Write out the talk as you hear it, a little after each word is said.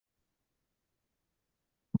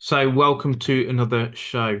So, welcome to another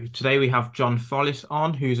show. Today we have John Follis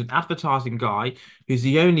on, who's an advertising guy, who's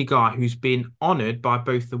the only guy who's been honored by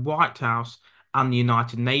both the White House and the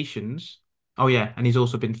United Nations. Oh, yeah, and he's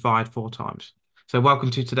also been fired 4 times. So, welcome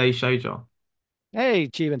to today's show, John. Hey,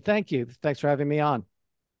 Jeevan, thank you. Thanks for having me on.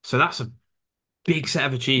 So, that's a big set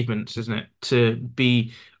of achievements, isn't it? To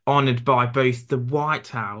be honored by both the White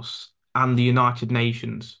House and the United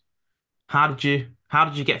Nations. How did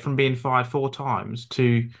you get from being fired 4 times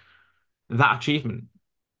to that achievement?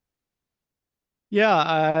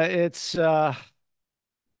 Yeah, it's an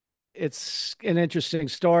interesting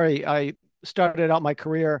story. I started out my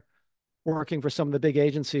career working for some of the big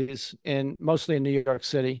agencies in mostly in New York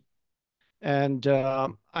City, and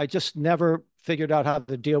I just never figured out how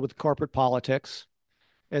to deal with corporate politics.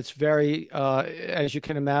 It's very, as you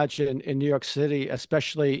can imagine, in New York City,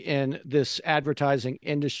 especially in this advertising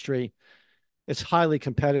industry, it's highly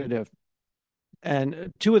competitive.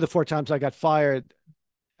 And two of the 4 times I got fired,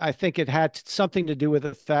 I think it had something to do with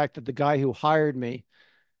the fact that the guy who hired me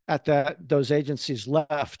at those agencies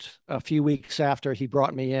left a few weeks after he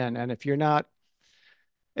brought me in. And if you're not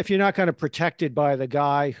kind of protected by the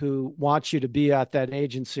guy who wants you to be at that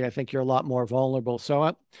agency, I think you're a lot more vulnerable.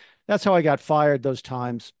 So that's how I got fired those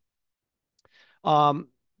times.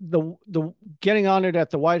 The getting honored at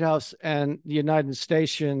the White House and the United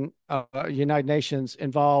Nations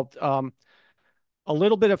involved a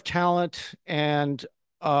little bit of talent and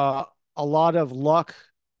uh, a lot of luck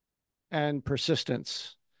and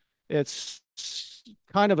persistence. It's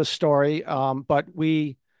kind of a story, but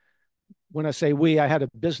when I say we, I had a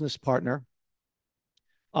business partner,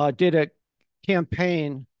 did a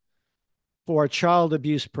campaign for child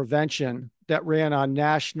abuse prevention that ran on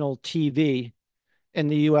national TV in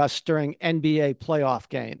the US during NBA playoff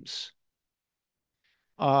games.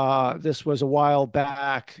 This was a while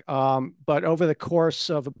back, but over the course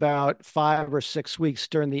of about 5 or 6 weeks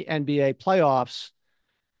during the NBA playoffs,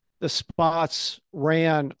 the spots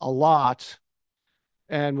ran a lot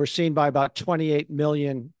and were seen by about 28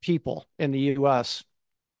 million people in the US.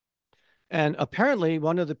 And apparently,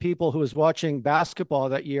 one of the people who was watching basketball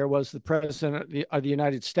that year was the president of the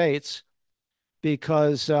United States,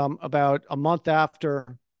 because about a month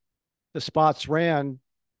after the spots ran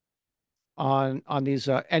on these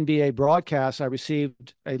NBA broadcasts, I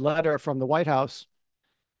received a letter from the White House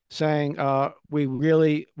saying, we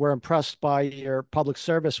really were impressed by your public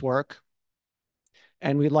service work,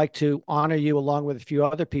 and we'd like to honor you along with a few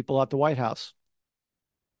other people at the White House.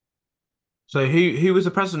 So, who was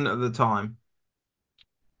the president at the time?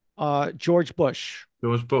 George Bush,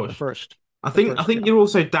 George the Bush. first, I the think I first, think yeah. you're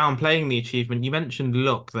also downplaying the achievement. You mentioned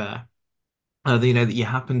luck there. That you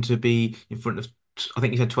happen to be in front of, I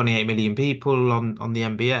think you said 28 million people on the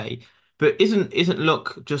NBA. But isn't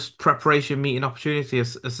luck just preparation meeting opportunity,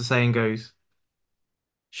 as the saying goes?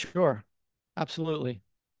 Sure, absolutely.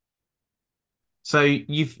 So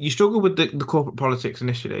you struggle with the corporate politics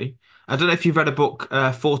initially. I don't know if you've read a book,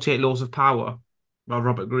 48 Laws of Power by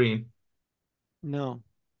Robert Greene. No.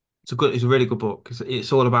 It's a really good book.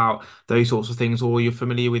 It's all about those sorts of things, or you're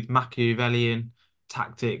familiar with Machiavellian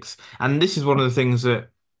tactics. And this is one of the things that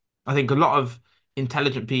I think a lot of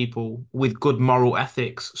intelligent people with good moral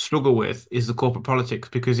ethics struggle with is the corporate politics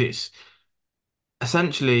because it's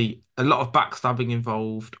essentially a lot of backstabbing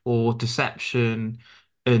involved or deception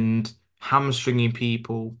and hamstringing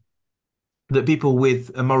people that people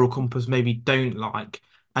with a moral compass maybe don't like.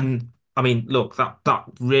 And I mean, look, that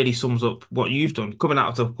really sums up what you've done coming out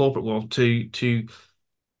of the corporate world to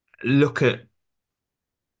look at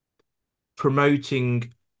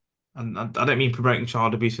promoting, and I don't mean promoting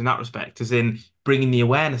child abuse in that respect, as in bringing the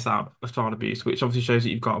awareness out of child abuse, which obviously shows that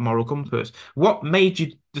you've got a moral compass. What made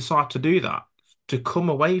you decide to do that, to come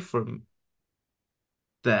away from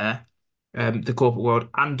there, the corporate world,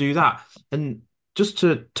 and do that? And just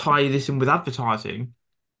to tie this in with advertising,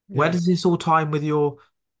 where Yeah. does this all tie in with your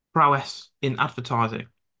prowess in advertising?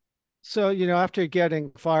 So, after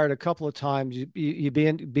getting fired a couple of times, you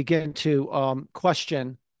begin to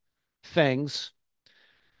question things.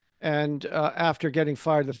 And after getting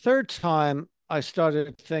fired the third time, I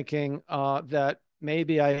started thinking that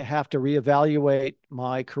maybe I have to reevaluate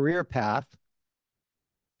my career path.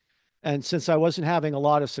 And since I wasn't having a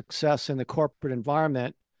lot of success in the corporate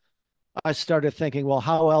environment, I started thinking, well,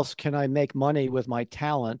 how else can I make money with my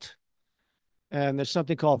talent? And there's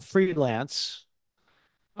something called freelance,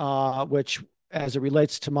 which, as it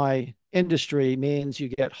relates to my industry, means you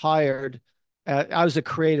get hired. I was a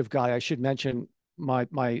creative guy. I should mention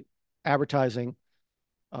my advertising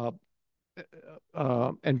uh,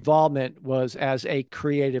 involvement was as a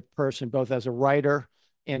creative person, both as a writer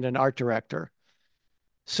and an art director.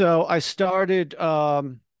 So I started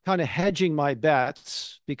kind of hedging my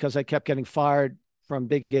bets because I kept getting fired from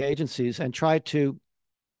big agencies and tried to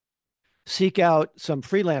seek out some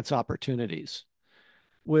freelance opportunities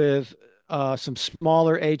with some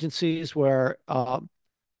smaller agencies where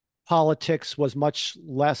politics was much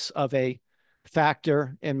less of a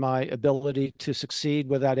factor in my ability to succeed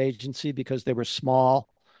with that agency because they were small.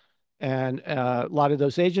 And a lot of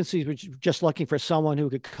those agencies were just looking for someone who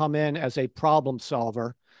could come in as a problem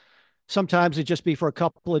solver. Sometimes it'd just be for a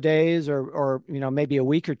couple of days or maybe a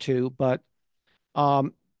week or two. But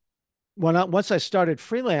um, once I started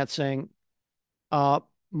freelancing, uh,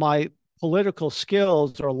 my political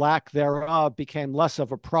skills or lack thereof became less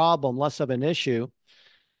of a problem, less of an issue.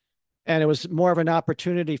 And it was more of an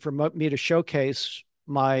opportunity for me to showcase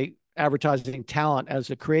my advertising talent as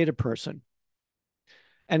a creative person.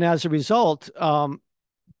 And as a result,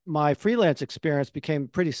 my freelance experience became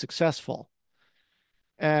pretty successful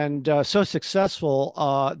and so successful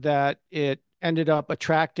that it ended up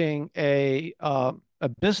attracting a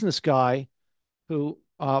business guy who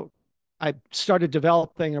I started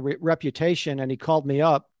developing a reputation, and he called me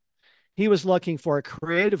up. He was looking for a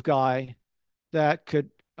creative guy that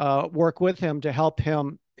could work with him to help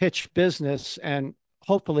him pitch business and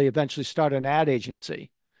hopefully eventually start an ad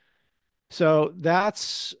agency. So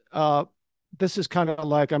that's this is kind of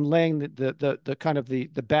like I'm laying the kind of the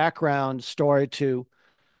background story to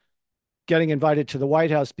getting invited to the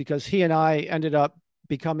White House because he and I ended up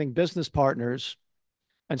becoming business partners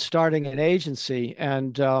and starting an agency.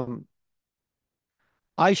 And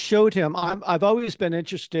I showed him I've always been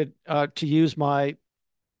interested to use my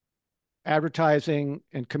advertising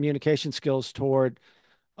and communication skills toward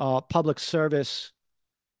public service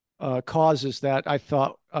causes that I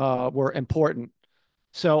thought were important.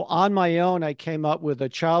 So on my own, I came up with a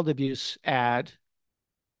child abuse ad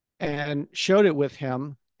and showed it with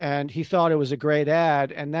him, and he thought it was a great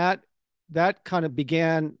ad, and that kind of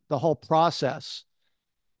began the whole process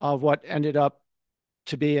of what ended up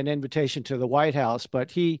to be an invitation to the White House.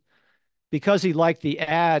 But because he liked the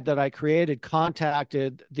ad that I created,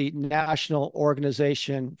 contacted the National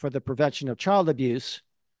Organization for the Prevention of Child Abuse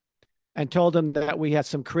and told them that we had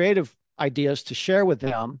some creative ideas to share with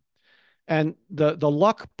them. And the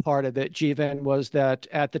luck part of it, Jeevan, was that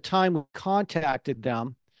at the time we contacted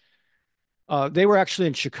them, they were actually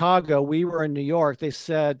in Chicago. We were in New York. They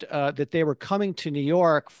said that they were coming to New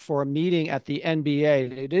York for a meeting at the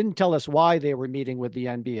NBA. They didn't tell us why they were meeting with the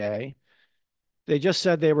NBA. They just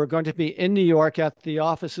said they were going to be in New York at the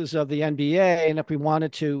offices of the NBA. And if we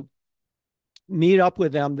wanted to meet up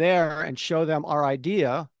with them there and show them our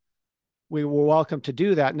idea, we were welcome to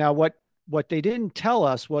do that. Now, what they didn't tell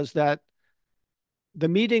us was that the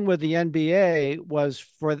meeting with the NBA was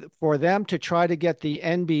for them to try to get the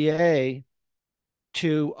NBA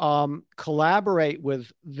to collaborate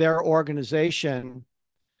with their organization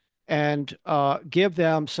and give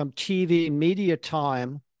them some TV media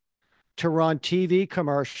time to run TV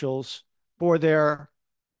commercials for their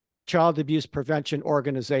child abuse prevention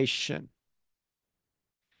organization.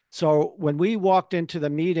 So when we walked into the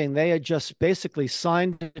meeting, they had just basically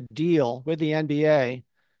signed a deal with the NBA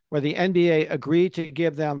where the NBA agreed to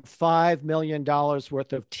give them $5 million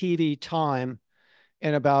worth of TV time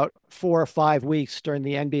in about 4 or 5 weeks during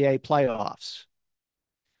the NBA playoffs.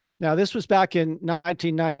 Now, this was back in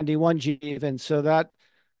 1991, Jeevan, so that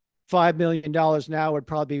 $5 million now would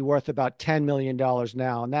probably be worth about $10 million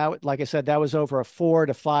now. And that, like I said, that was over a 4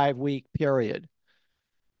 to 5 week period.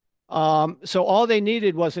 So all they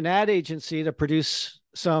needed was an ad agency to produce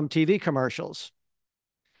some TV commercials.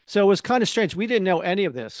 So it was kind of strange. We didn't know any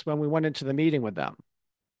of this when we went into the meeting with them.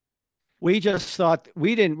 We just thought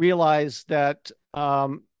we didn't realize that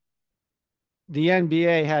the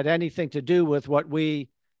NBA had anything to do with what we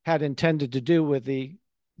had intended to do with the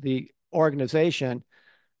organization.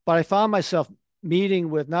 But I found myself meeting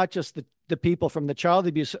with not just the people from the child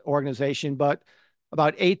abuse organization, but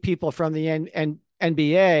about 8 people from the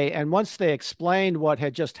NBA. And once they explained what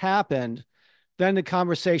had just happened, then the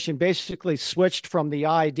conversation basically switched from the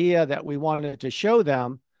idea that we wanted to show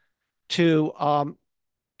them to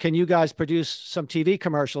can you guys produce some TV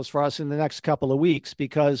commercials for us in the next couple of weeks?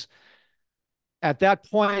 Because at that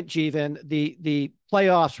point, Jeevan, the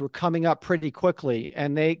playoffs were coming up pretty quickly,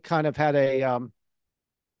 and they kind of had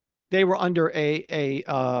they were under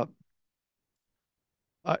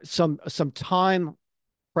some time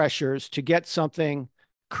pressures to get something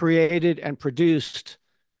created and produced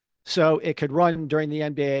so it could run during the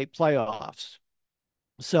NBA playoffs.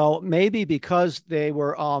 So maybe because they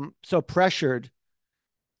were so pressured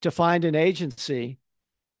to find an agency,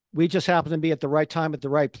 we just happened to be at the right time at the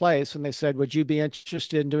right place. And they said, would you be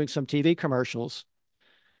interested in doing some TV commercials?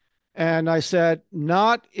 And I said,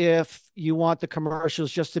 not if you want the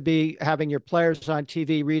commercials just to be having your players on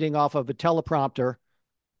TV reading off of a teleprompter,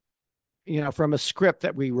 from a script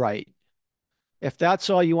that we write. If that's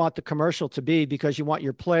all you want the commercial to be because you want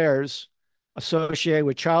your players associated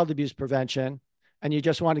with child abuse prevention and you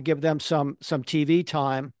just want to give them some TV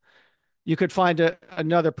time, you could find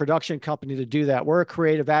another production company to do that. We're a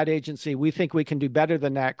creative ad agency. We think we can do better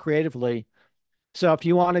than that creatively. So if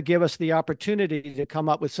you want to give us the opportunity to come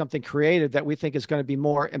up with something creative that we think is going to be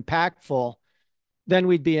more impactful, then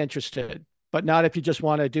we'd be interested. But not if you just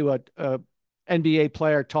want to do a NBA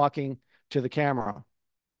player talking to the camera.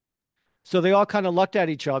 So they all kind of looked at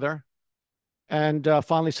each other and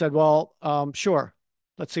finally said, well, sure,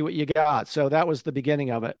 let's see what you got. So that was the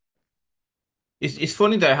beginning of it. It's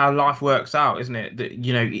funny though how life works out, isn't it? That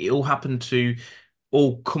it all happened to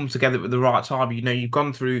all come together at the right time. You've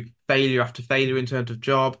gone through failure after failure in terms of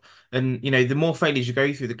job, and the more failures you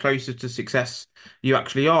go through, the closer to success you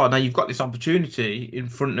actually are. Now you've got this opportunity in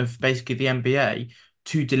front of basically the NBA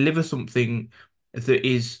to deliver something that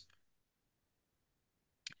is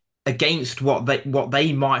against what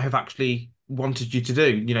they might have actually wanted you to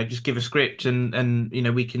do. Just give a script and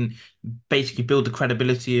we can basically build the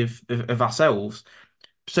credibility of ourselves.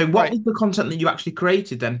 So what Right. was the content that you actually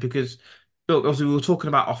created then? Because look, as we were talking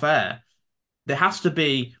about off air, there has to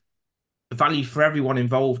be value for everyone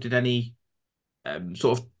involved in any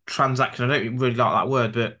sort of transaction. I don't really like that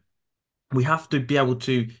word, but we have to be able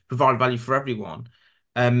to provide value for everyone.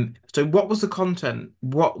 So what was the content?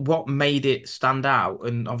 What made it stand out?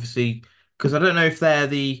 And obviously, because I don't know if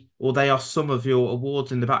they are some of your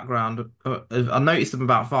awards in the background. I noticed them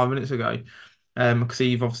about 5 minutes ago. I can see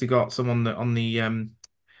you've obviously got some on the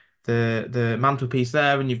mantelpiece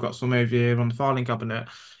there, and you've got some over here on the filing cabinet.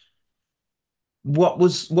 What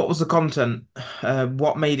was the content?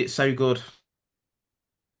 What made it so good?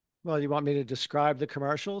 Well, you want me to describe the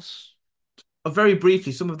commercials? Very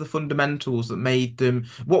briefly, some of the fundamentals that made them.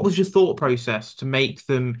 What was your thought process to make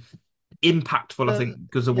them impactful? I think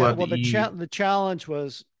because the Yeah, word that well, you used. the challenge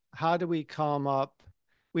was how do we come up?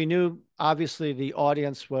 We knew obviously the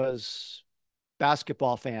audience was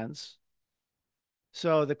basketball fans.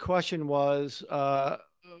 So the question was,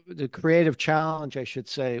 the creative challenge, I should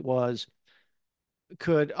say, was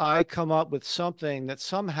could I come up with something that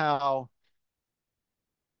somehow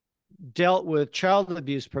dealt with child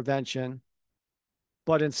abuse prevention,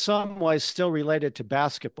 but in some ways still related to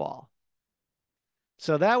basketball?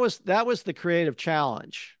 So that was the creative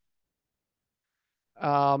challenge.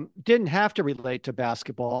 Didn't have to relate to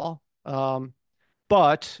basketball,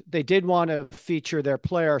 but they did want to feature their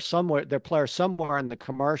player somewhere in the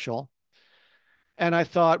commercial. And I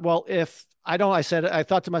thought, well, if I don't, I said, I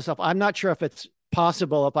thought to myself, I'm not sure if it's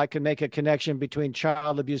possible if I can make a connection between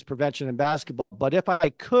child abuse prevention and basketball, but if I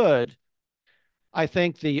could, I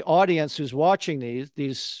think the audience who's watching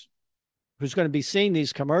these who's going to be seeing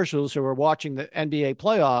these commercials who are watching the NBA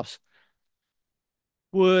playoffs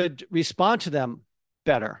would respond to them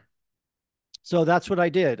better. So that's what I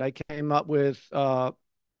did. I came up with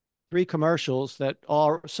three commercials that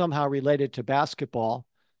all somehow related to basketball.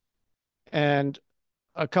 And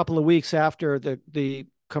a couple of weeks after the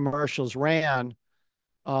commercials ran,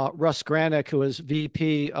 Russ Granick, who was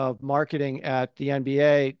VP of marketing at the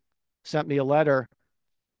NBA, sent me a letter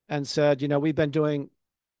and said, we've been doing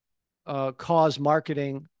cause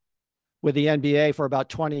marketing with the NBA for about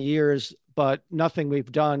 20 years, but nothing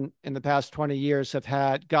we've done in the past 20 years have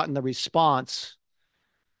had gotten the response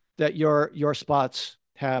that your spots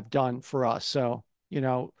have done for us. So,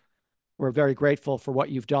 we're very grateful for what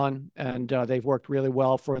you've done, and they've worked really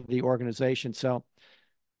well for the organization. So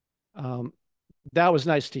um, that was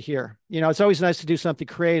nice to hear. It's always nice to do something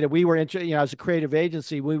creative. We were, as a creative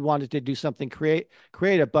agency, we wanted to do something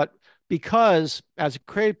creative, but because as a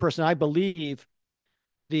creative person, I believe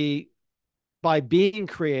the by being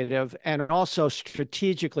creative and also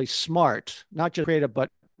strategically smart, not just creative,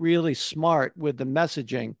 but really smart with the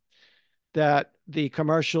messaging, that the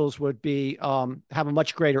commercials would be have a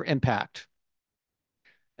much greater impact.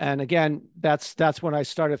 And again, that's when I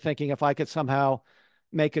started thinking if I could somehow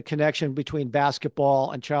make a connection between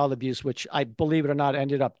basketball and child abuse, which I believe it or not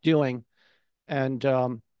ended up doing. And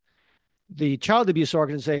the child abuse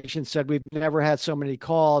organization said we've never had so many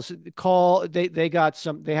calls. They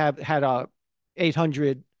have had a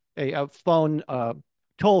 800 a phone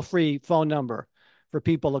toll-free phone number for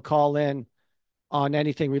people to call in on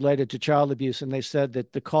anything related to child abuse, and they said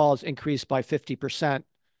that the calls increased by 50%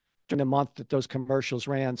 during the month that those commercials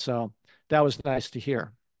ran. So that was nice to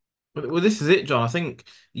hear. Well, this is it, John. I think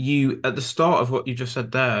you, at the start of what you just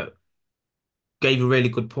said there, gave a really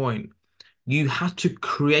good point. You had to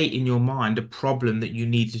create in your mind a problem that you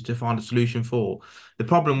needed to find a solution for. The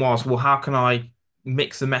problem was, well, how can I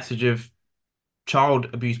mix the message of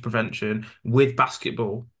child abuse prevention with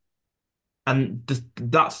basketball? And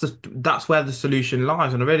that's where the solution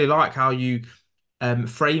lies. And I really like how you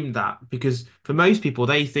framed that because for most people,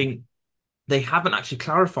 they think they haven't actually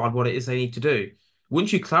clarified what it is they need to do.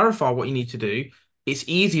 Once you clarify what you need to do, it's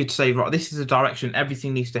easier to say, right, this is a direction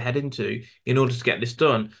everything needs to head into in order to get this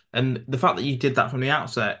done. And the fact that you did that from the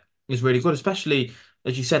outset is really good, especially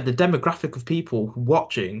as you said, the demographic of people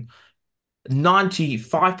watching,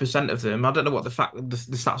 95% of them, I don't know what the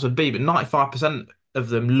stats would be, but 95% of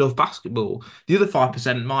them love basketball. The other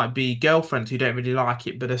 5% might be girlfriends who don't really like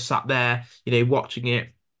it, but are sat there, watching it.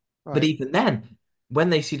 But Right, even then, when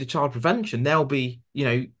they see the child prevention, they'll be,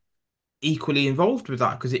 equally involved with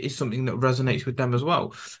that because it is something that resonates with them as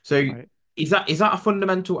well. So right. is that a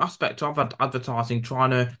fundamental aspect of advertising,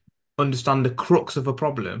 trying to understand the crux of a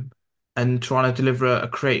problem and trying to deliver a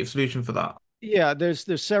creative solution for that? Yeah, there's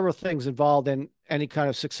several things involved in any kind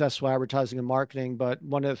of successful advertising and marketing, but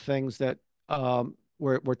one of the things that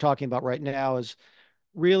we're talking about right now is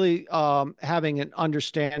really having an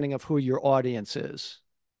understanding of who your audience is,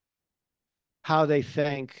 how they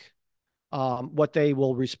think, what they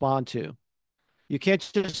will respond to. You can't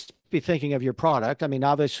just be thinking of your product. I mean,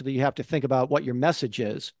 obviously, you have to think about what your message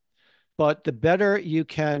is, but the better you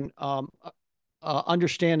can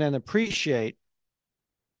understand and appreciate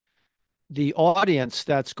the audience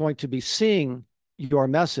that's going to be seeing your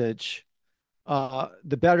message,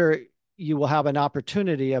 the better you will have an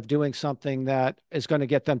opportunity of doing something that is going to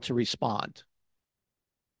get them to respond.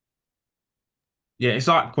 Yeah, it's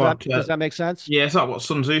like what Does that make sense? yeah, it's like what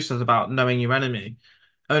Sun Tzu says about knowing your enemy.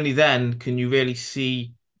 Only then can you really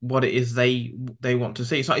see what it is they want to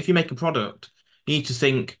see. It's like if you make a product, you need to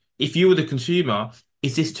think, if you were the consumer,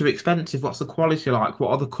 is this too expensive? What's the quality like?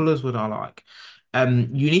 What other colors would I like?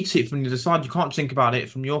 You need to see it from the other side. You can't think about it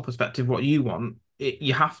from your perspective, what you want.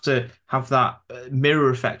 You have to have that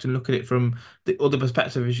mirror effect and look at it from the other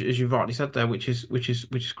perspective, as you've rightly said there, which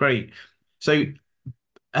is great. So,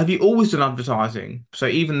 have you always done advertising? So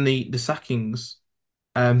even the sackings,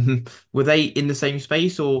 um, were they in the same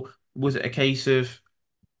space, or was it a case of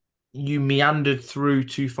you meandered through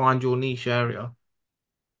to find your niche area?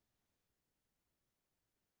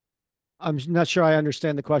 I'm not sure I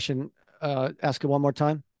understand the question. Ask it one more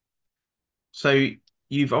time. So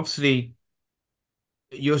you've obviously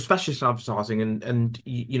you're a specialist in advertising, and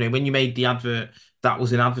when you made the advert that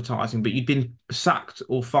was in advertising, but you'd been sacked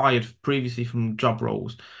or fired previously from job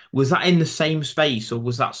roles. Was that in the same space, or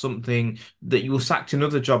was that something that you were sacked in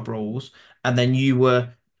other job roles, and then you were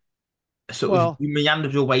sort of Well, you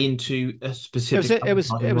meandered your way into a specific it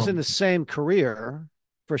advertising was in role? the same career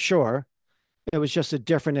for sure. It was just a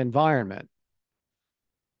different environment.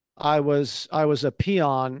 I was a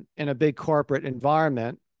peon in a big corporate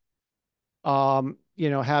environment,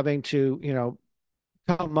 having to,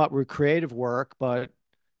 come up with creative work, but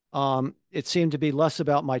it seemed to be less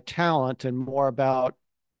about my talent and more about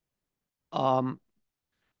um,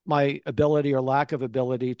 my ability or lack of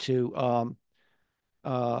ability to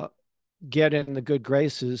uh, get in the good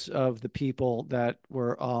graces of the people that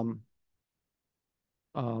were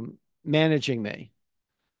managing me.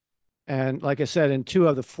 And like I said, in two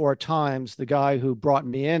of the four times, the guy who brought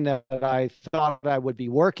me in that I thought I would be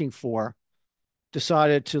working for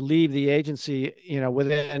decided to leave the agency,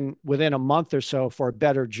 within a month or so for a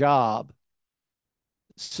better job.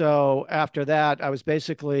 So after that, I was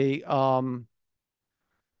basically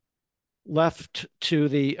left to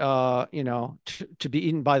the to be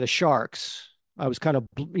eaten by the sharks. I was kind of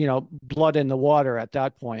blood in the water at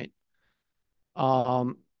that point.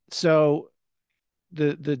 Um, so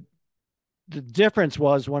the the the difference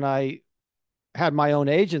was when I had my own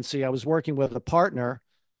agency, I was working with a partner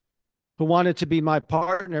who wanted to be my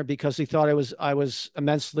partner because he thought I was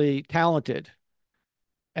immensely talented,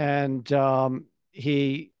 and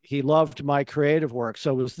he loved my creative work.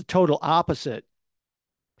 So it was the total opposite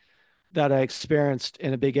that I experienced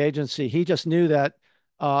in a big agency. He just knew that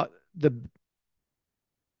uh, the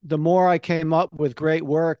the more I came up with great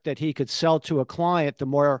work that he could sell to a client, the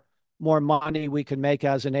more money we could make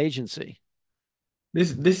as an agency.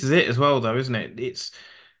 This is it as well, though, isn't it? It's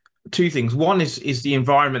two things. One is the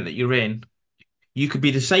environment that you're in. You could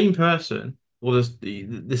be the same person or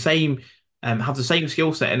the same have the same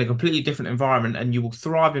skill set in a completely different environment, and you will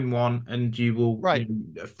thrive in one, and you will Right.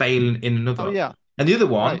 fail in Oh another. yeah. And the other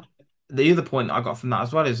one, Right. the other point I got from that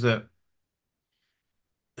as well is that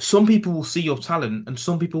some people will see your talent and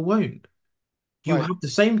some people won't. You Right, have the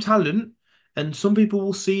same talent, and some people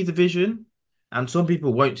will see the vision, and some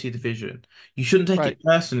people won't see the vision. You shouldn't take right. it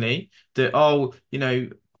personally that, oh,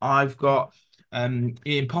 I've got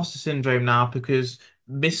imposter syndrome now because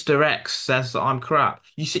Mr. X says that I'm crap.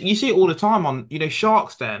 You see it all the time on,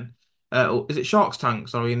 Shark's Den. Or is it Shark's Tank?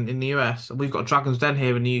 Sorry, in the US. And we've got Dragon's Den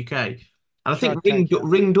here in the UK. And I think Shark Tank, yeah.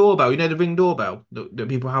 Ring doorbell. You know the Ring doorbell that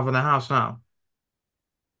people have in their house now.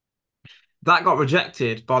 That got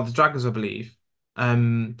rejected by the Dragons, I believe.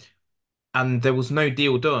 Um, and there was no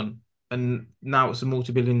deal done. And now it's a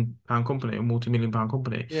multi-billion pound company, a multi-million pound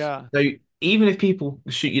company. Yeah. So even if people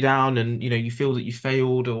shoot you down and you feel that you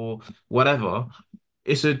failed or whatever,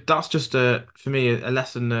 that's just for me a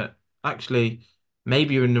lesson that actually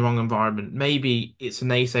maybe you're in the wrong environment. Maybe it's the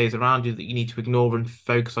naysayers around you that you need to ignore and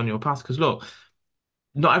focus on your path. Because look,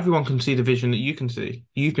 not everyone can see the vision that you can see.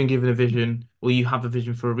 You've been given a vision, or you have a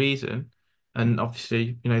vision for a reason, and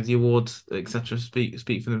obviously, the awards, etc.,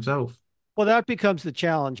 speak for themselves. Well, that becomes the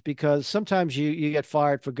challenge because sometimes you get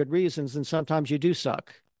fired for good reasons and sometimes you do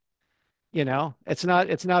suck. It's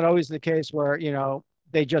not always the case where,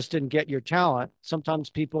 they just didn't get your talent. Sometimes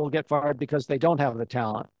people get fired because they don't have the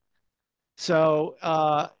talent. So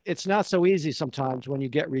it's not so easy sometimes when you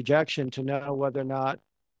get rejection to know whether or not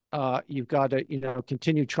you've got to,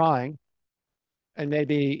 continue trying and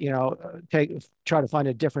maybe, try to find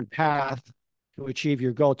a different path to achieve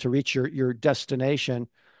your goal, to reach your destination,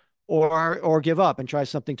 or give up and try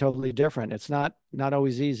something totally different. It's not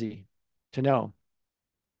always easy to know.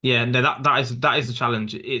 Yeah, no, that is the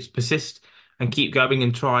challenge. It's persist and keep going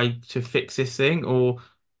and try to fix this thing, or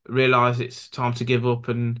realize it's time to give up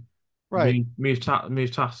and Right, move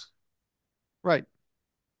task. right.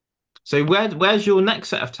 So where's your next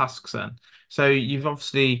set of tasks then? So you've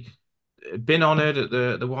obviously been honoured at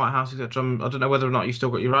the White House, etc. I don't know whether or not you've still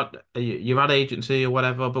got your ad agency or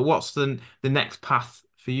whatever, but what's the next path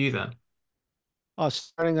for you then?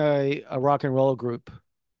 Starting a rock and roll group,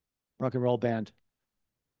 rock and roll band.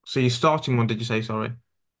 So you're starting one, did you say, sorry?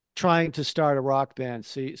 Trying to start a rock band.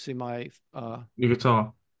 See my Your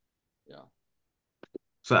guitar. yeah.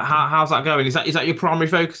 So how's that going? Is that your primary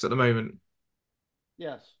focus at the moment?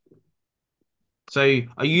 Yes. So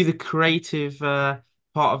are you the creative part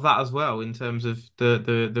of that as well in terms of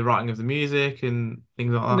the writing of the music and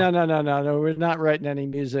things like that? No, no, no, no, no. We're not writing any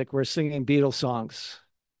music. We're singing Beatles songs.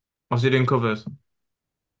 Obviously doing covers.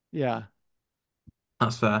 Yeah.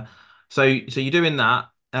 That's fair. So you're doing that.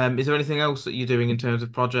 Is there anything else that you're doing in terms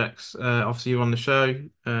of projects? Obviously you're on the show,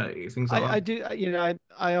 things like I that. do,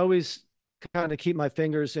 I always kind of keep my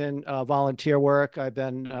fingers in volunteer work. I've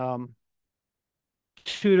been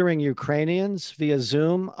tutoring Ukrainians via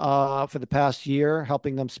Zoom for the past year,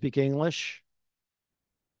 helping them speak English.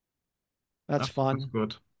 That's That's fun.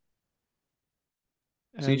 good.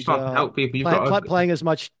 So you're And trying to help people. You've got playing as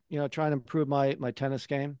much, trying to improve my tennis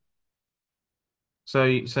game. so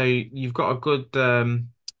you've got a good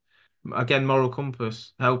again moral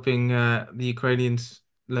compass, helping the Ukrainians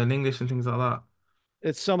learn English and things like that.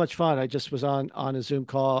 It's so much fun. I just was on a Zoom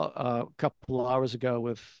call a couple of hours ago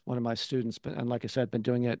with one of my students, and like I said, been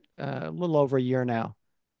doing it a little over a year now.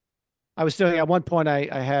 I was doing at one point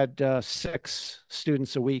I had 6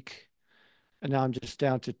 students a week, and now I'm just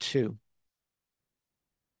down to 2.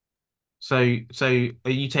 So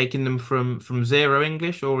are you taking them from zero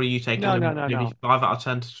English, or are you taking No, no, them no, maybe no, 5 out of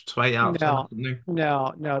 10 to 8 out of 10 or no, something?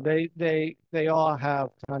 no. They all have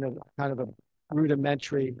kind of a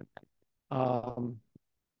rudimentary um,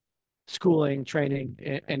 schooling training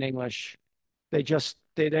in English. They just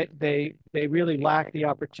they really lack the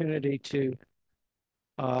opportunity to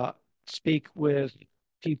uh, speak with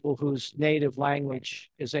people whose native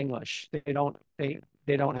language is English. They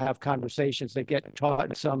don't have conversations. They get taught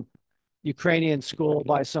in some Ukrainian school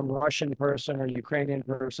by some Russian person or Ukrainian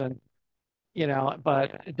person,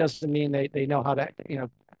 but it doesn't mean they know how to,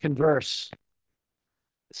 converse.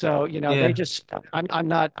 So, they Yeah. just I'm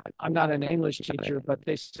not an English teacher, but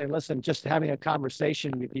they say, listen, just having a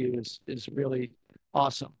conversation with you is really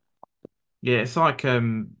awesome. Yeah, it's like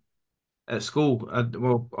at school,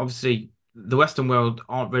 well, obviously, the Western world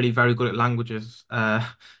aren't really very good at languages,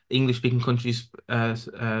 English-speaking countries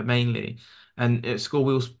mainly. And at school,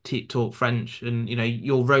 we all taught French, and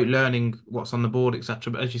you're rote learning what's on the board,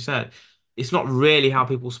 etc. But as you said, it's not really how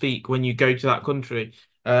people speak when you go to that country.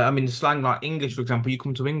 I mean, the slang like English, for example, you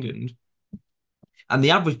come to England, and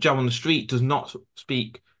the average Joe on the street does not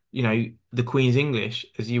speak, the Queen's English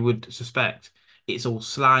as you would suspect. It's all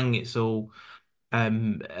slang. It's all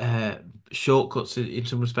um, uh, shortcuts in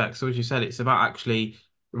some respects. So as you said, it's about actually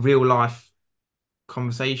real life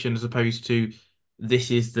conversation as opposed to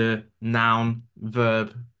this is the noun,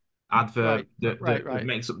 verb, adverb Right, that right.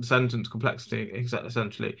 makes up the sentence complexity,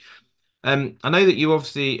 essentially. I know that you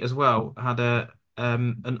obviously as well had a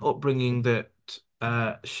an upbringing that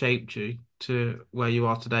shaped you to where you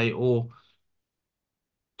are today, or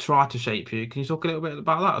tried to shape you. Can you talk a little bit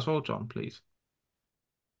about that as well, John, please?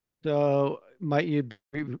 So might you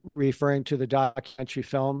be referring to the documentary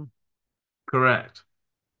film? Correct.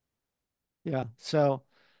 Yeah. So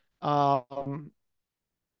um,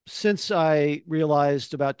 since I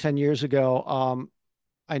realized about 10 years ago,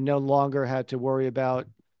 I no longer had to worry about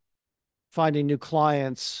finding new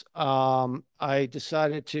clients, I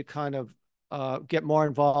decided to kind of get more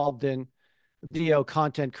involved in video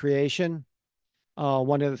content creation.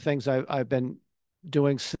 One of the things I've been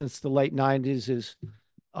doing since the late 90s is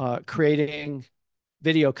creating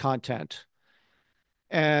video content.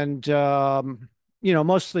 And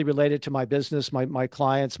mostly related to my business, my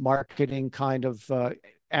clients, marketing kind of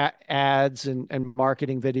ads and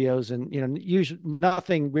marketing videos, and usually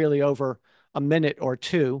nothing really over a minute or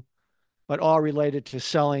two, but all related to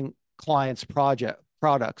selling clients' project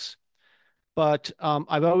products. But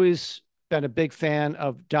I've always been a big fan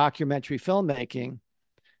of documentary filmmaking,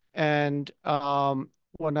 and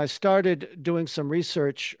when I started doing some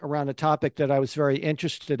research around a topic that I was very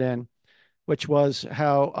interested in, which was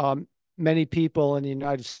how many people in the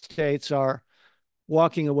United States are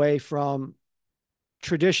walking away from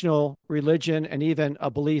traditional religion and even a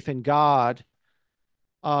belief in God.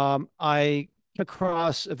 I came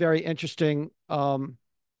across a very interesting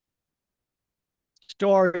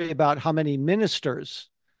story about how many ministers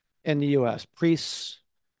in the US, priests,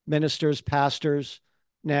 ministers, pastors,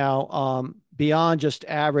 now beyond just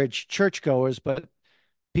average churchgoers, but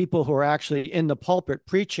people who are actually in the pulpit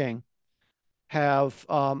preaching, have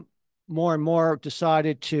more and more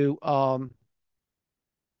decided to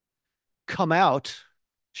come out,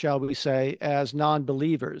 shall we say, as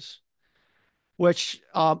non-believers, which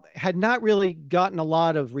had not really gotten a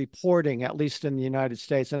lot of reporting, at least in the United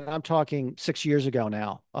States. And I'm talking 6 years ago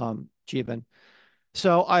now, Jeevan.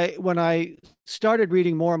 So when I started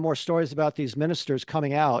reading more and more stories about these ministers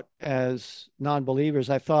coming out as non-believers,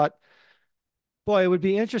 I thought, boy, it would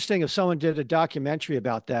be interesting if someone did a documentary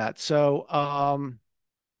about that. So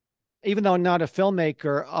even though I'm not a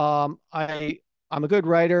filmmaker, I'm a good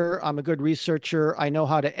writer. I'm a good researcher. I know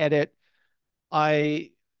how to edit.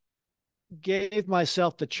 I gave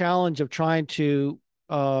myself the challenge of trying to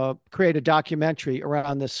create a documentary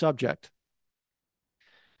around this subject.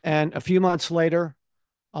 And a few months later,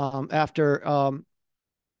 after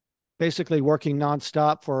basically working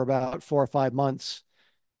nonstop for about 4 or 5 months,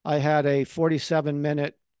 I had a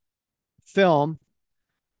 47-minute film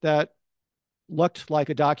that looked like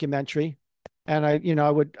a documentary. And I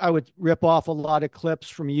would rip off a lot of clips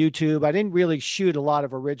from YouTube. I didn't really shoot a lot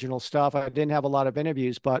of original stuff. I didn't have a lot of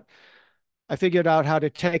interviews, but I figured out how to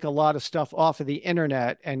take a lot of stuff off of the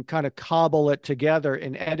internet and kind of cobble it together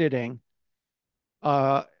in editing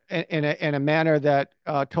in a manner that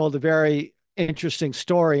told a very interesting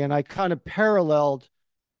story. And I kind of paralleled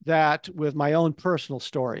that with my own personal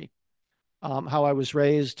story, how I was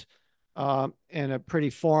raised in a pretty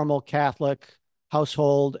formal Catholic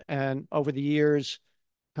household, and over the years,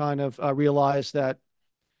 kind of realized that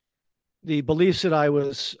the beliefs that I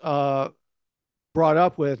was brought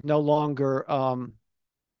up with I no longer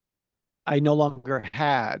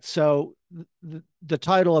had. So the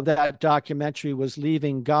title of that documentary was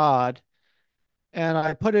Leaving God, and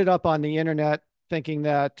I put it up on the internet, thinking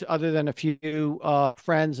that other than a few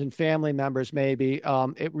friends and family members, maybe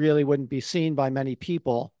it really wouldn't be seen by many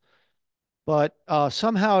people. But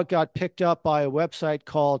somehow it got picked up by a website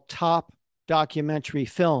called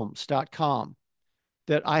topdocumentaryfilms.com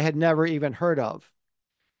that I had never even heard of.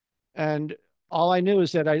 And all I knew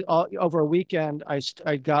is that over a weekend, I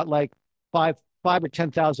got like five or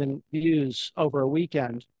 10,000 views over a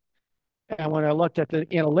weekend. And when I looked at the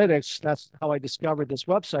analytics, that's how I discovered this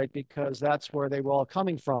website, because that's where they were all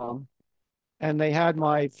coming from. And they had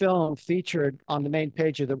my film featured on the main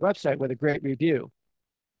page of the website with a great review.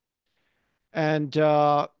 And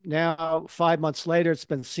now, 5 months later, it's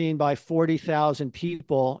been seen by 40,000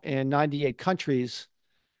 people in 98 countries.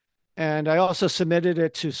 And I also submitted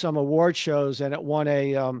it to some award shows, and it won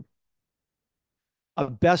a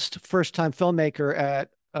best first time filmmaker at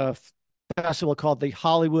a festival called the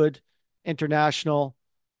Hollywood International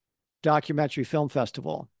Documentary Film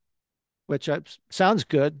Festival, which sounds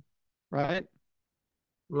good, right?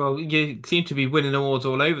 Well, you seem to be winning awards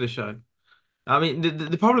all over the show. I mean,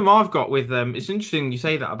 the problem I've got with it's interesting you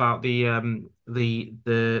say that about the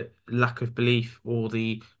lack of belief or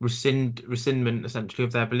the rescindment essentially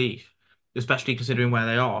of their belief. especially considering where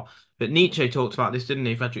they are. But Nietzsche talked about this, didn't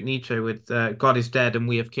he? Friedrich Nietzsche with God is dead and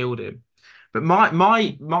we have killed him. But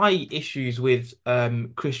my issues with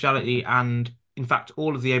Christianity and in fact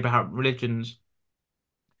all of the Abrahamic religions,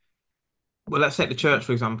 well, let's take the church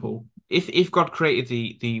for example. If God created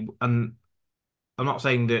the and I'm not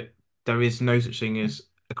saying that there is no such thing as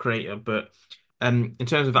a creator, but in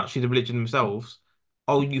terms of actually the religion themselves,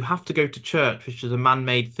 oh, you have to go to church, which is a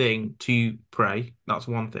man-made thing to pray. That's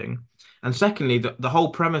one thing. And secondly, the whole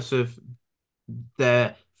premise of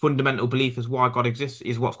their fundamental belief as why God exists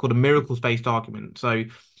is what's called a miracles-based argument. So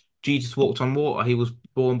Jesus walked on water. He was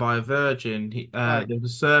born by a virgin. Right. There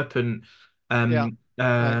was a serpent. Yeah.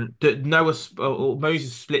 Right. That Noah or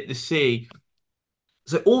Moses split the sea.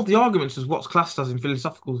 So all the arguments as what's classed as in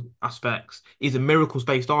philosophical aspects is a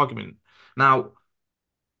miracles-based argument. Now,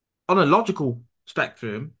 on a logical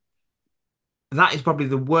spectrum, that is probably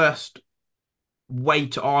the worst way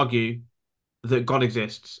to argue that God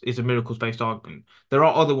exists is a miracles-based argument. There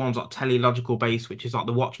are other ones like teleological based, which is like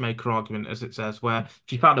the watchmaker argument, as it says, where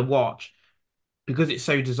if you found a watch, because it's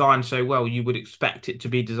so designed so well, you would expect it to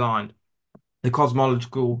be designed. The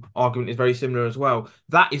cosmological argument is very similar as well.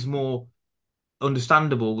 That is more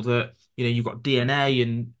understandable that you've got DNA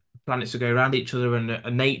and planets that go around each other and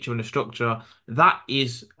a nature and a structure. That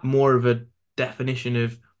is more of a definition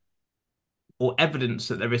of or evidence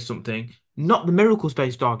that there is something, not the miracles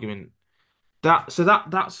based argument. That's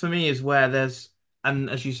for me is where there's and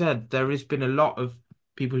as you said, there has been a lot of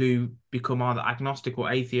people who become either agnostic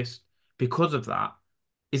or atheist because of that.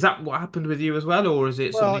 Is that what happened with you as well, or is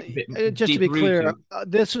it something Well, a bit just to be deeper clear,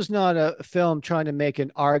 rooted? this was not a film trying to make an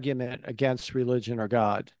argument against religion or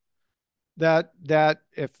God. That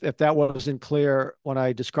if that wasn't clear when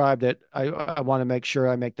I described it, I want to make sure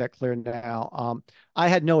I make that clear now. I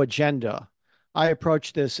had no agenda. I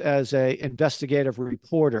approached this as a investigative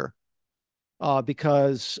reporter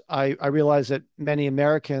because I realized that many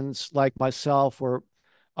Americans like myself were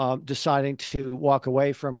deciding to walk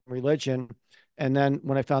away from religion. And then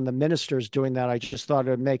when I found the ministers doing that, I just thought it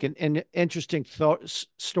would make an interesting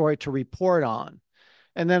story to report on.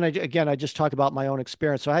 And then again, I just talk about my own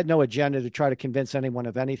experience. So I had no agenda to try to convince anyone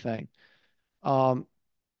of anything. Um,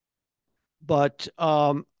 but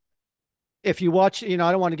if you watch, I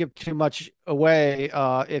don't want to give too much away.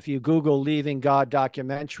 If you Google "Leaving God"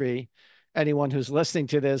 documentary, anyone who's listening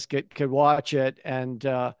to this could watch it and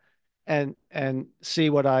see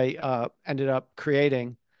what I ended up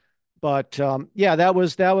creating. But yeah, that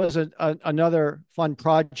was another fun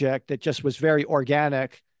project that just was very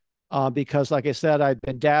organic because, like I said, I've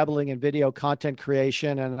been dabbling in video content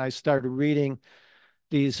creation, and I started reading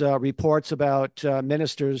these reports about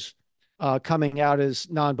ministers coming out as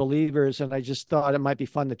non-believers, and I just thought it might be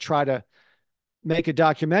fun to try to make a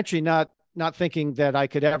documentary, not thinking that I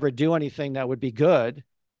could ever do anything that would be good.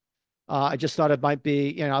 I just thought it might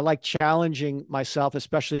be, I like challenging myself,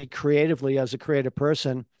 especially creatively as a creative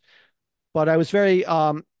person. But I was very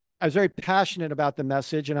passionate about the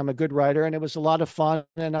message, and I'm a good writer, and it was a lot of fun.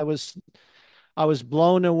 And I was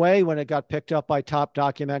blown away when it got picked up by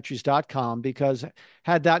topdocumentaries.com because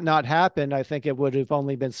had that not happened, I think it would have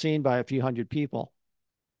only been seen by a few hundred people.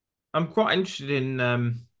 I'm quite interested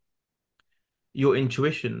in your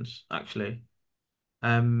intuitions actually,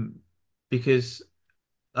 um, because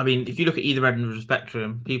I mean, if you look at either end of the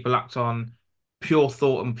spectrum, people act on pure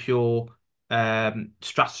thought and pure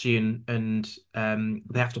strategy and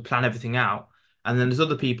they have to plan everything out. And then there's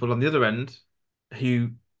other people on the other end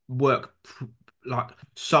who work like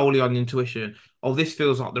solely on intuition. Oh, this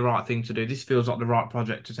feels like the right thing to do. This feels like the right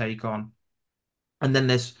project to take on. And then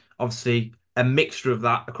there's obviously a mixture of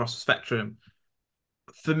that across the spectrum.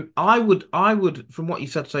 I would, from what you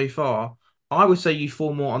said so far, I would say you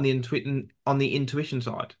fall more on the intuition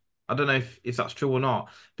side. I don't know if that's true or not,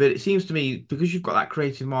 but it seems to me because you've got that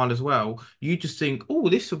creative mind as well, you just think, oh,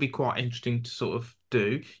 this would be quite interesting to sort of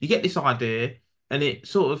do. You get this idea, and it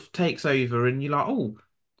sort of takes over, and you're like, oh,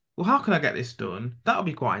 well, how can I get this done? That'll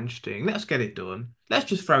be quite interesting. Let's get it done. Let's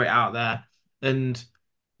just throw it out there, and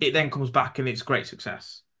it then comes back, and it's great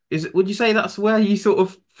success. Would you say that's where you sort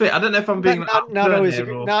of fit? I don't know if I'm Not being not out of not turn always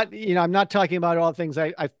here or. not I'm not talking about all things.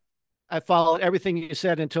 I followed everything you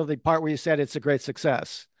said until the part where you said it's a great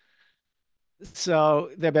success.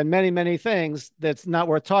 So there have been many things that's not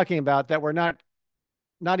worth talking about that were not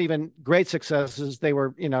even great successes. They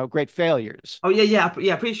were, great failures. Oh yeah, yeah,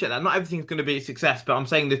 yeah. I appreciate that. Not everything's going to be a success, but I'm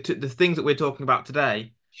saying the things that we're talking about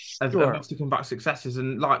today have Sure. obviously come back successes.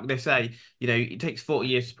 And like they say, it takes 40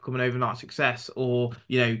 years to become an overnight success. Or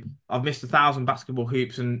I've missed 1,000 basketball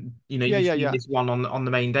hoops, and Yeah, you've yeah, seen yeah. this one on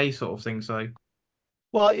the main day, sort of thing. So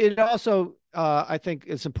Well, it also I think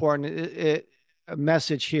it's important. A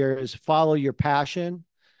message here is follow your passion.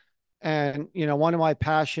 And one of my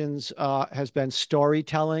passions has been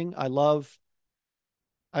storytelling. I love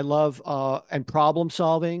and problem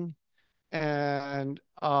solving. And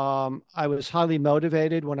I was highly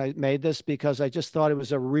motivated when I made this because I just thought it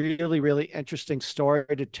was a really, really interesting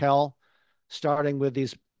story to tell, starting with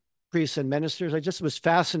these priests and ministers. I just was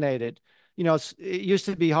fascinated. It used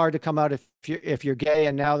to be hard to come out if you're gay,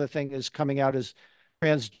 and now the thing is coming out as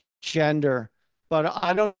transgender. But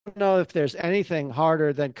I don't know if there's anything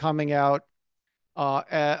harder than coming out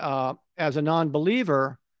as a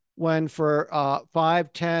non-believer when for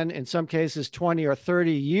 5, 10, in some cases 20 or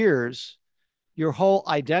 30 years, your whole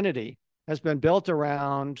identity has been built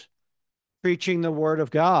around preaching the word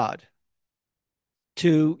of God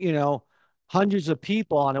to, hundreds of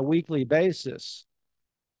people on a weekly basis.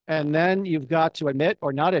 And then you've got to admit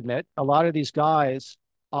or not admit, a lot of these guys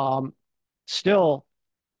um, still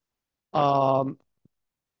um,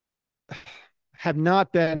 have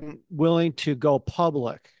not been willing to go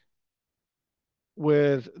public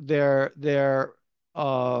with their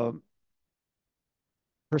uh,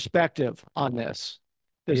 perspective on this.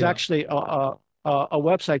 There's Yeah. actually a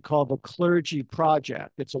website called the Clergy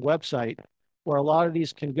Project. It's a website where a lot of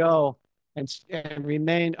these can go and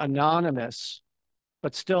remain anonymous,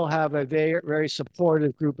 but still have a very, very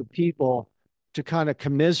supportive group of people to kind of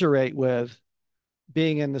commiserate with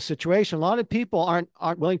being in the situation. A lot of people aren't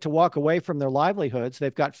willing to walk away from their livelihoods.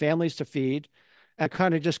 They've got families to feed and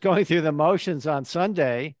kind of just going through the motions on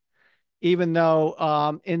Sunday, even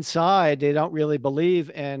though inside they don't really believe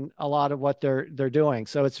in a lot of what they're doing.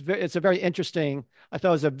 So it's a very interesting. I thought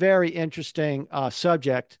it was a very interesting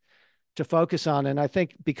subject to focus on, and I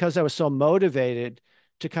think because I was so motivated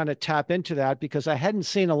to kind of tap into that because I hadn't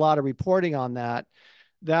seen a lot of reporting on that.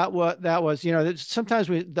 That was sometimes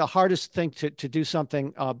the hardest thing to do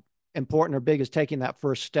something important or big is taking that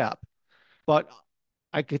first step. But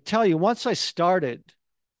I could tell you once I started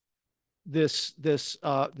this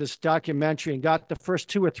documentary and got the first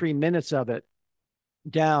 2 or 3 minutes of it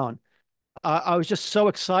down, I was just so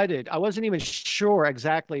excited. I wasn't even sure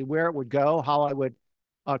exactly where it would go, how I would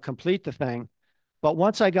complete the thing. But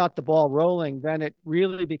once I got the ball rolling, then it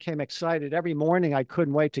really became excited. Every morning I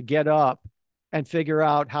couldn't wait to get up and figure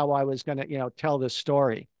out how I was going to, tell this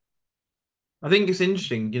story. I think it's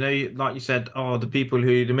interesting, like you said,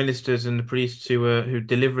 the ministers and the priests who are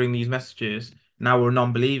delivering these messages now are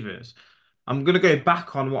non-believers. I'm going to go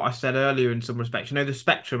back on what I said earlier in some respects. The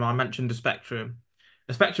spectrum, I mentioned the spectrum.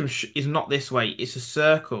 The spectrum sh is not this way, it's a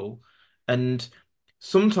circle. And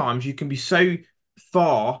sometimes you can be so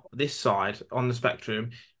far this side on the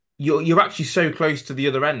spectrum, you're actually so close to the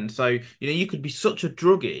other end. So, you could be such a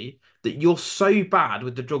druggie that you're so bad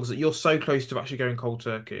with the drugs that you're so close to actually going cold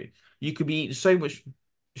turkey. You could be eating so much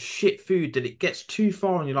shit food that it gets too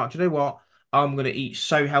far and you're like, do you know what? I'm going to eat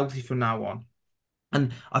so healthy from now on.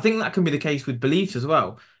 And I think that can be the case with beliefs as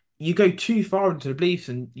well. You go too far into the beliefs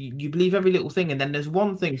and you believe every little thing, and then there's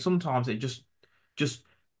one thing sometimes it just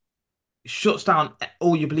shuts down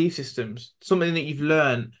all your belief systems. Something that you've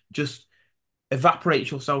learned just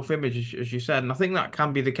evaporates your self-image, as you said. And I think that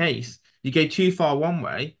can be the case. You go too far one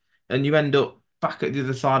way and you end up back at the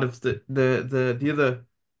other side of the other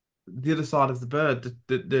side of the bird,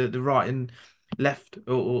 the right and left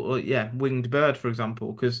or yeah, winged bird, for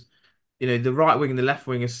example, because the right wing and the left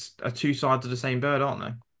wing are two sides of the same bird, aren't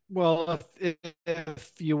they? Well,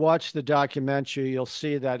 if you watch the documentary, you'll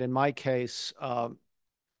see that in my case,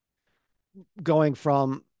 going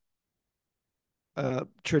from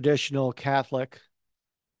traditional Catholic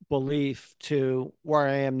belief to where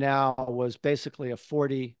I am now was basically a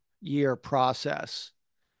 40-year process.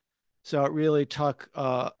 So it really took,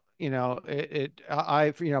 I've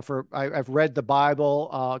read the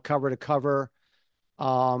Bible cover to cover.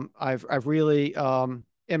 I've really,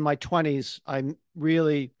 in my 20s, I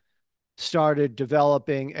really started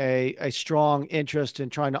developing a strong interest in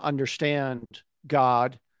trying to understand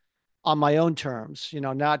God on my own terms,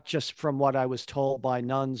 not just from what I was told by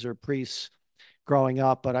nuns or priests growing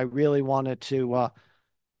up, but I really wanted to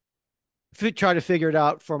try to figure it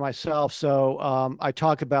out for myself. So I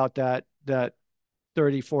talk about that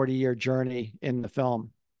 30, 40-year journey in the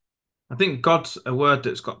film. I think God's a word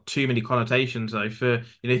that's got too many connotations, though.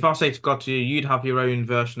 If I say to God to you, you'd have your own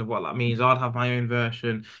version of what that means. I'd have my own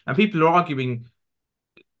version, and people are arguing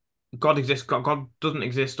God exists, God doesn't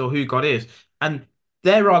exist, or who God is, and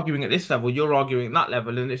they're arguing at this level. You're arguing at that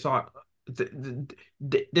level, and it's like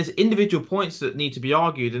there's individual points that need to be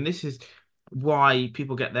argued, and this is why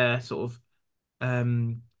people get their sort of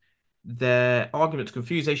um their arguments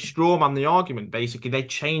confused. They straw man the argument, basically. They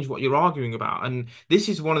change what you're arguing about. And this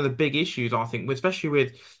is one of the big issues, I think, especially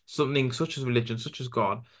with something such as religion, such as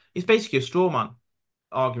God. It's basically a straw man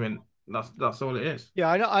argument. That's all it is. Yeah,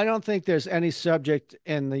 I don't think there's any subject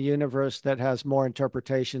in the universe that has more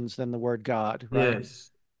interpretations than the word God, right?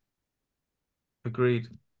 Yes, agreed.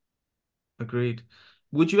 Agreed.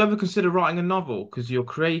 Would you ever consider writing a novel? Because you're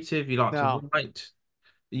creative, you like to No, write,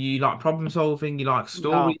 you like problem solving, you like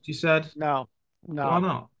stories, no, you said. no, Why no,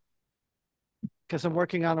 not? because I'm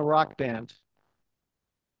working on a rock band.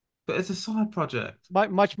 But it's a side project.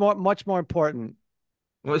 Much more important.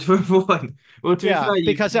 What's for fun? Well, to be Yeah, fair,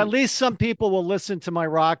 because at least some people will listen to my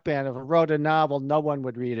rock band. If I wrote a novel, no one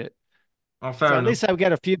would read it. oh, So fair at enough. least I would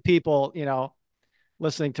get a few people,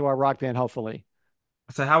 listening to our rock band, hopefully.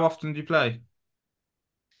 So how often do you play?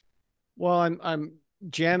 Well, I'm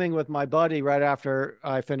jamming with my buddy right after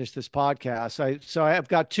I finish this podcast. I've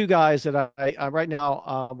got two guys that I right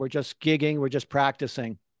now we're just gigging, we're just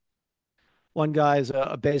practicing. One guy's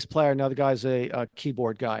a bass player, another guy's a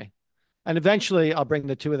keyboard guy, and eventually I'll bring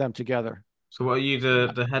the two of them together. So what are you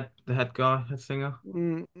the head guy, head singer?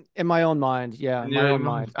 Mm, in my own mind, yeah, in In your my own own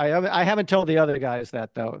mind. mind? I haven't told the other guys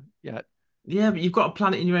that though yet. Yeah, but you've got to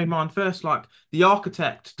plan it in your own mind first. Like the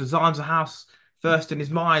architect designs a house first in his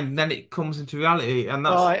mind, and then it comes into reality, and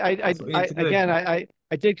Well, that's what you need to do.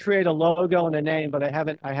 I did create a logo and a name, but I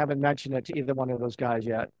haven't mentioned it to either one of those guys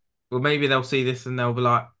yet. Well, maybe they'll see this and they'll be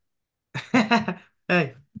like,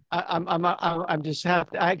 "Hey, I'm just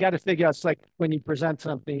I got to figure out. It's like when you present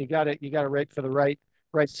something, you got to wait for the right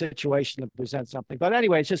situation to present something. But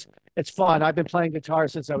anyway, it's fun. I've been playing guitar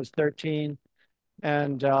since I was 13,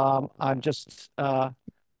 and I'm just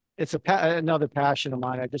it's another passion of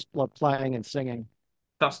mine. I just love playing and singing.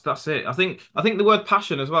 that's it." I think the word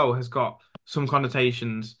passion as well has got some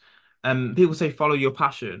connotations. People say follow your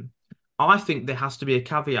passion. I think there has to be a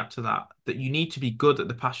caveat to that, that you need to be good at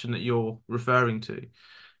the passion that you're referring to.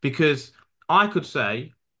 Because I could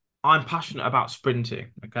say I'm passionate about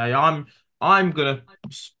sprinting. Okay, I'm gonna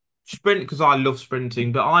sprint because I love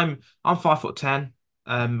sprinting, but I'm 5'10".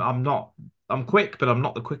 I'm quick, but I'm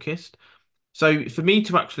not the quickest. So for me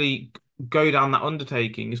to actually go down that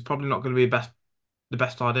undertaking is probably not going to be the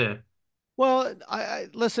best idea. Well,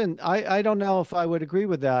 listen. I don't know if I would agree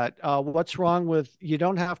with that. What's wrong with you?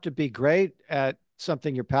 Don't have to be great at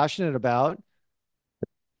something you're passionate about.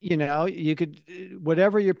 You could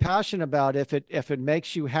whatever you're passionate about. If it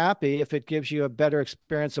makes you happy, if it gives you a better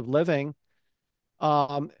experience of living,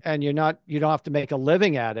 and you don't have to make a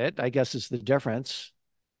living at it, I guess is the difference.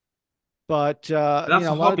 But That's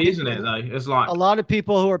a hobby, isn't it, though? It's a like, lot of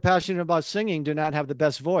people who are passionate about singing do not have the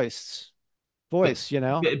best but, voice. but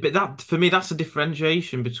that for me, that's a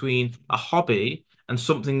differentiation between a hobby and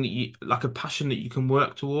something that you like a passion that you can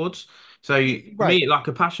work towards. So for Right. me, like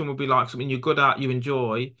a passion would be like something you're good at, you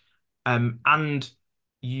enjoy, and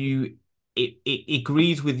you it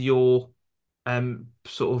agrees with your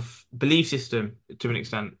sort of belief system to an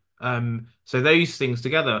extent. So those things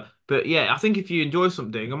together. But yeah, I think if you enjoy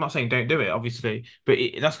something, I'm not saying don't do it, obviously, but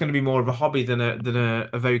that's going to be more of a hobby than a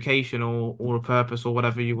vocation or a purpose or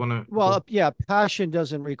whatever you want to call. Well, yeah, passion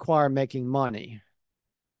doesn't require making money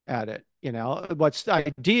at it. What's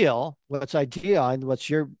ideal, and what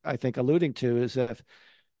you're, I think, alluding to is if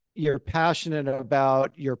you're passionate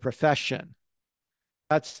about your profession.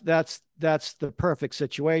 That's the perfect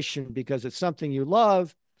situation because it's something you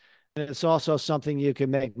love and it's also something you can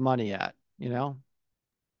make money at.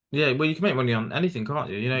 Yeah, well, you can make money on anything, can't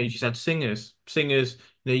you? You just had singers. I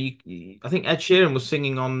think Ed Sheeran was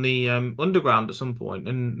singing on the Underground at some point,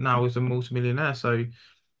 and now he's a multimillionaire. So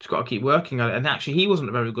just got to keep working at it. And actually, he wasn't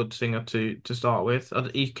a very good singer to start with.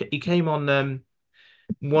 He came on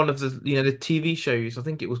one of the TV shows. I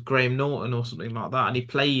think it was Graham Norton or something like that, and he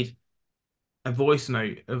played a voice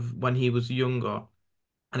note of when he was younger,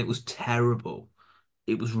 and it was terrible.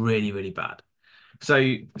 It was really, really bad. So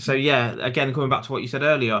yeah, again, coming back to what you said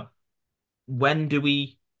earlier, when do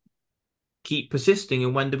we keep persisting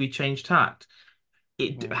and when do we change tact?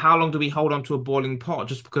 Mhm. How long do we hold on to a boiling pot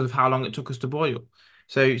just because of how long it took us to boil?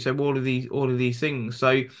 So all of these things.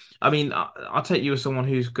 So I mean, I'll take you as someone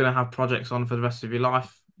who's going to have projects on for the rest of your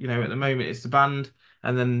life. At the moment it's the band,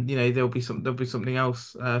 and then there'll be something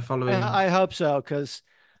else following. I hope so because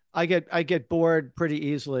I get bored pretty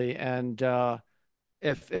easily, and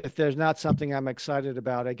if there's not something I'm excited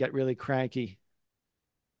about, I get really cranky.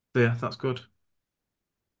 Yeah, that's good.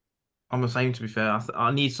 I'm the same, to be fair.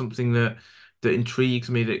 I need something that intrigues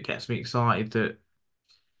me, that gets me excited, that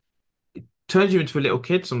turns you into a little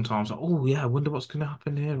kid sometimes. Like, oh yeah, I wonder what's going to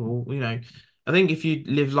happen here. Or I think if you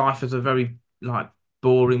live life as a very like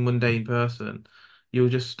boring, mundane person, you'll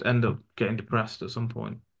just end up getting depressed at some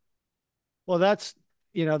point. Well, that's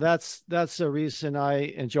the reason I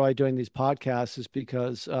enjoy doing these podcasts is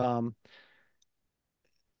because I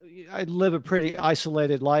live a pretty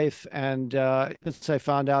isolated life, and since I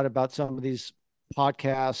found out about some of these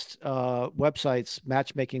podcast websites,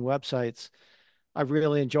 matchmaking websites, I've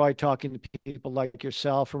really enjoyed talking to people like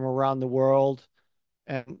yourself from around the world,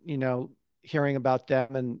 and hearing about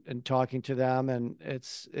them and talking to them, and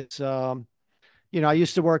I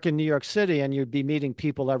used to work in New York City, and you'd be meeting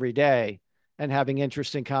people every day and having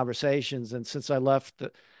interesting conversations. And since I left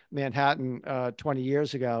Manhattan 20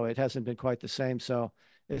 years ago, it hasn't been quite the same. So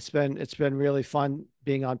it's been really fun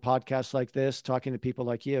being on podcasts like this, talking to people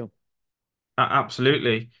like you.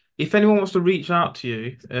 Absolutely. If anyone wants to reach out to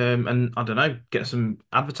you, and I don't know, get some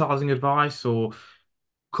advertising advice or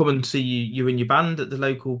come and see you and your band at the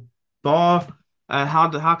local bar,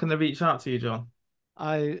 how can they reach out to you, John?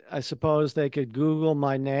 I suppose they could Google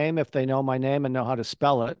my name if they know my name and know how to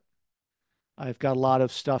spell it. I've got a lot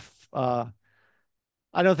of stuff.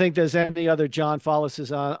 I don't think there's any other John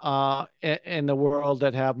Follises in the world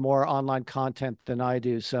that have more online content than I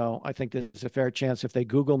do. So I think there's a fair chance if they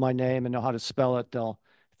Google my name and know how to spell it, they'll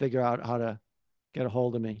figure out how to get a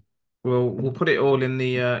hold of me. We'll put it all in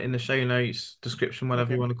the show notes, description, whatever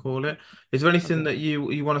you Okay. want to call it. Is there anything Okay. that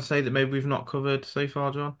you want to say that maybe we've not covered so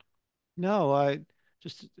far, John? No, I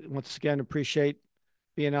just once again appreciate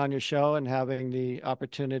being on your show and having the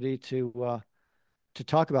opportunity to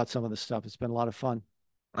talk about some of this stuff. It's been a lot of fun.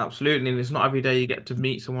 Absolutely, and it's not every day you get to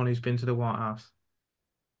meet someone who's been to the White House.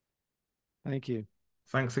 Thank you.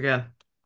 Thanks again.